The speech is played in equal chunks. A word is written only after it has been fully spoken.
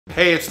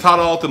Hey, it's Todd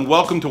Ault and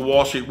welcome to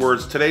Wall Street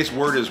Words. Today's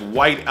word is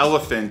white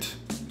elephant.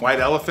 White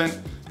elephant?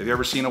 Have you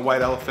ever seen a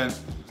white elephant?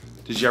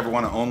 Did you ever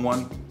want to own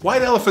one?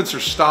 White elephants are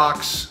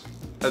stocks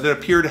that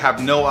appear to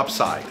have no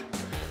upside,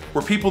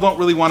 where people don't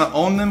really want to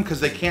own them because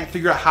they can't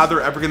figure out how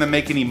they're ever going to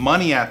make any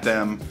money at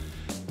them.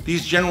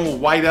 These general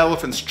white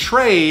elephants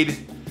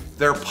trade,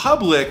 they're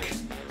public,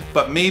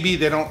 but maybe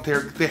they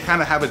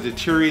kind of have a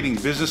deteriorating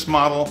business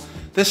model.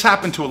 This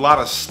happened to a lot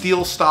of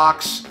steel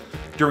stocks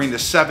during the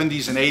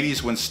 70s and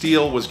 80s when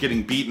steel was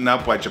getting beaten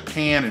up by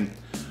Japan and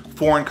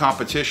foreign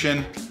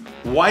competition.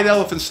 White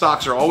elephant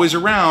stocks are always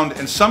around,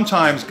 and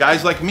sometimes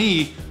guys like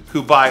me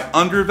who buy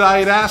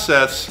undervalued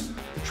assets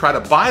try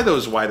to buy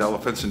those white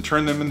elephants and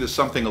turn them into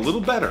something a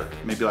little better,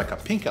 maybe like a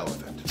pink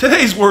elephant.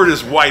 Today's word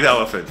is white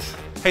elephant.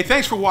 Hey,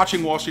 thanks for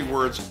watching Wall Street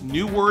Words.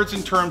 New words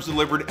and terms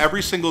delivered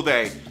every single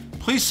day.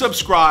 Please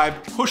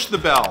subscribe, push the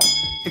bell.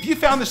 If you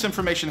found this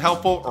information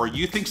helpful or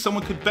you think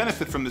someone could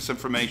benefit from this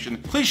information,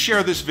 please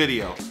share this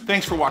video.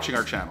 Thanks for watching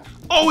our channel.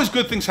 Always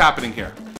good things happening here.